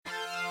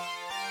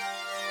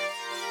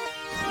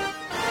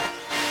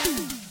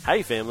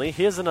Hey family,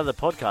 here's another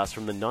podcast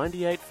from the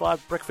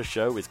 98.5 Breakfast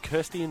Show with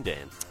Kirsty and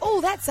Dan. Oh,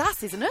 that's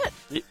us, isn't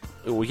it?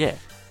 Oh, yeah.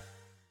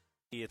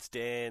 It's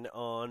Dan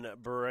on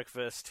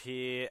Breakfast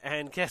here,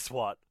 and guess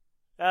what?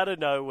 Out of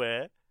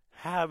nowhere,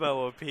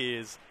 Hamo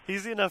appears.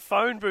 He's in a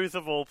phone booth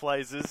of all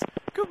places.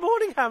 Good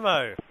morning,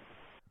 Hamo.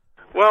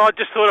 Well, I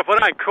just thought if I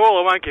don't call,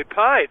 I won't get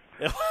paid.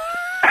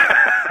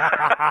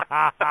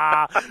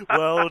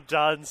 Well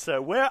done,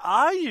 sir. Where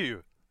are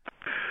you?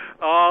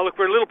 Oh, look,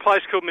 we're at a little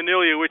place called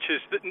Manilia, which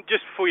is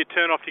just before you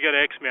turn off to go to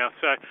Exmouth.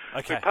 So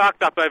Okay. we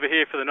parked up over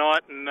here for the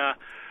night, and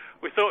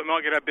we thought we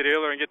might get up a bit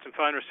earlier and get some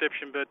phone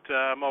reception, but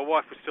my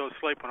wife was still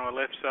asleep when I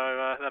left,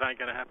 so that ain't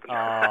going to happen.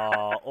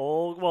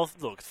 Well,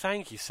 look,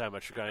 thank you so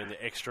much for going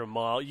the extra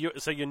mile.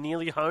 So you're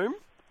nearly home?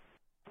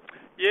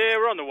 Yeah,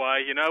 we're on the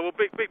way, you know. We'll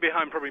be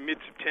home probably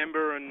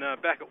mid-September and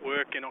back at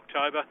work in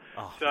October.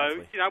 Oh, so,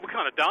 lovely. you know, we're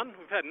kind of done.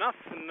 We've had enough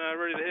and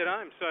ready to head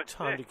home. So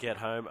Time to get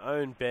home,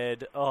 own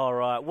bed. All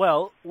right.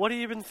 Well, what have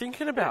you been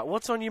thinking about?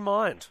 What's on your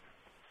mind?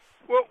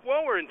 Well,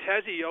 while we're in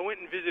Tassie, I went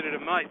and visited a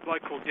mate, a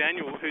bloke called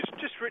Daniel, who's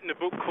just written a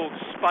book called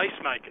Space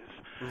Makers.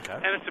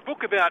 Okay. And it's a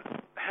book about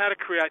how to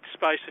create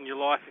space in your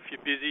life if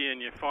you're busy and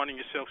you're finding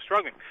yourself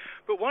struggling.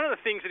 But one of the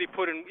things that he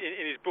put in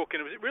his book,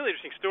 and it was a really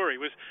interesting story,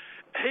 was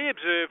he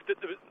observed that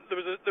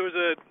there was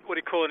a what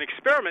he called an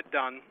experiment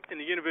done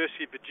in the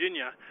University of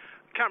Virginia.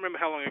 I can't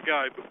remember how long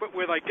ago, but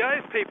where they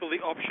gave people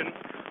the option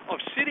of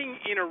sitting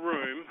in a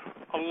room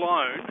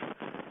alone,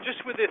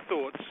 just with their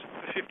thoughts,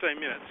 for 15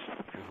 minutes,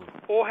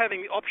 or having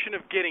the option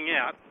of getting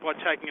out by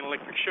taking an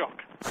electric shock.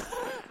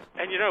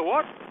 And you know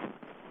what?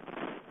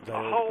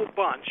 A whole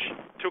bunch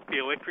took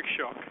the electric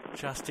shock.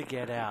 Just to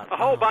get out. A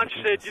whole bunch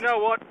said, you know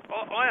what,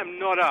 I am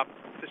not up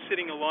for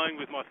sitting alone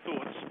with my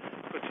thoughts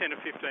for 10 or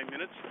 15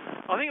 minutes.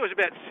 I think it was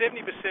about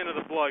 70% of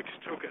the blokes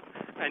took it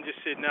and just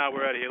said, no,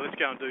 we're out of here, let's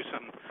go and do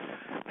something.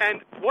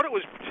 And what it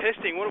was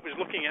testing, what it was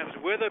looking at was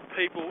whether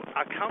people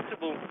are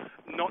comfortable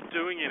not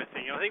doing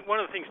anything. And I think one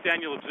of the things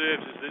Daniel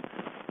observes is that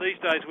these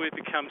days we've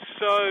become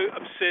so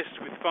obsessed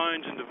with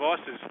phones and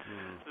devices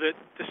that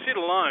to sit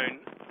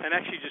alone and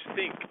actually just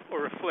think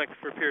or reflect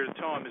for a period of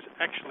time is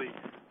actually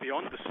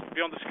beyond the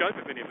scope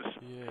of any of us.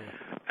 Yeah.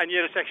 And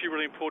yet it's actually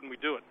really important we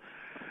do it.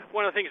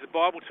 One of the things the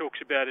Bible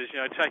talks about is,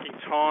 you know, taking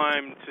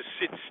time to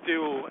sit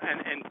still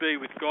and be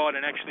with God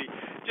and actually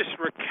just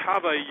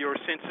recover your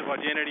sense of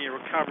identity and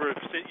recover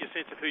your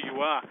sense of who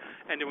you are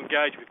and to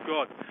engage with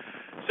God.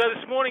 So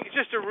this morning,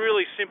 just a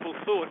really simple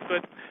thought,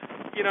 but,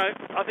 you know,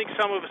 I think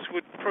some of us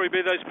would probably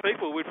be those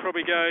people. We'd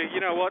probably go, you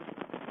know what,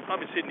 I've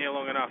been sitting here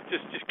long enough.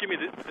 Just give me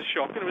the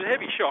shock. And it was a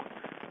heavy shock,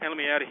 and let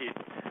me out of here.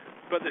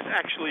 But there's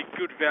actually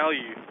good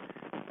value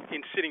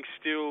in sitting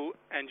still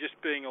and just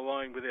being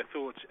alone with our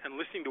thoughts and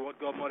listening to what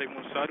God might even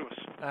want to say to us.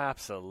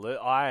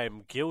 Absolutely. I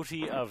am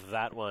guilty of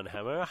that one,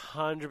 Hammer.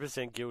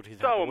 100% guilty.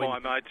 So am I,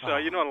 mate. So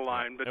you're not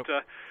alone. But,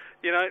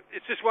 you know,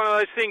 it's just one of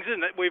those things,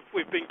 isn't it?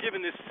 We've been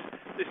given this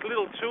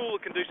little tool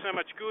that can do so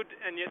much good,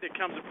 and yet there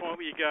comes a point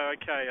where you go,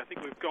 okay, I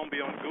think we've gone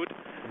beyond good,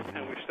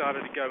 and we've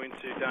started to go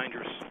into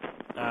dangerous.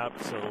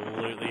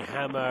 Absolutely.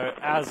 Hamo,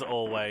 as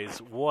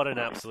always, what an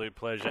absolute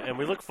pleasure. And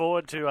we look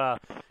forward to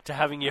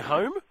having you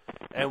home,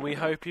 and we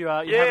hope you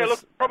are...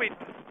 look, probably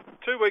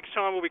 2 weeks'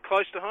 time we'll be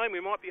close to home.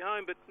 We might be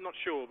home, but not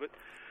sure. But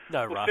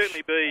no we'll rush.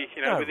 certainly be,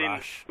 you know, No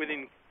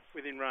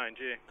within range,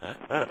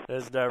 yeah.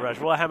 There's no rush.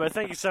 Well, Hamo,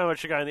 thank you so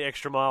much for going the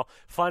extra mile,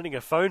 finding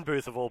a phone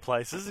booth of all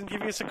places, and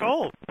giving us a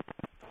call.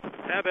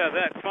 How about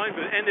that? Phone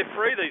booth. And they're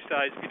free these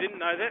days. If you didn't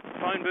know that,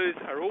 phone booths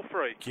are all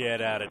free.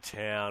 Get out of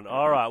town.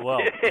 All right,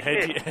 well,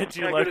 head to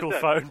your local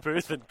phone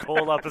booth and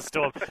call up a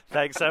storm.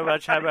 Thanks so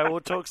much, Hamo. We'll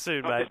talk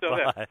soon, mate.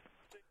 Bye.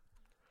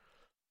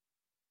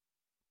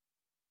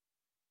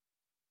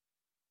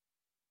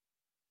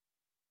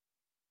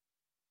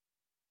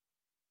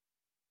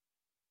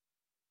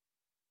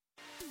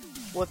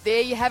 Well,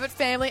 there you have it,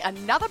 family.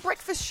 Another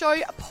Breakfast Show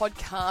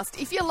podcast.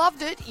 If you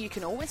loved it, you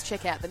can always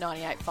check out the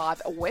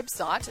 98.5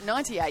 website,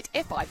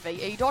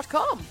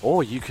 98five.com.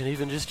 Or you can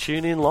even just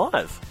tune in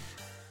live.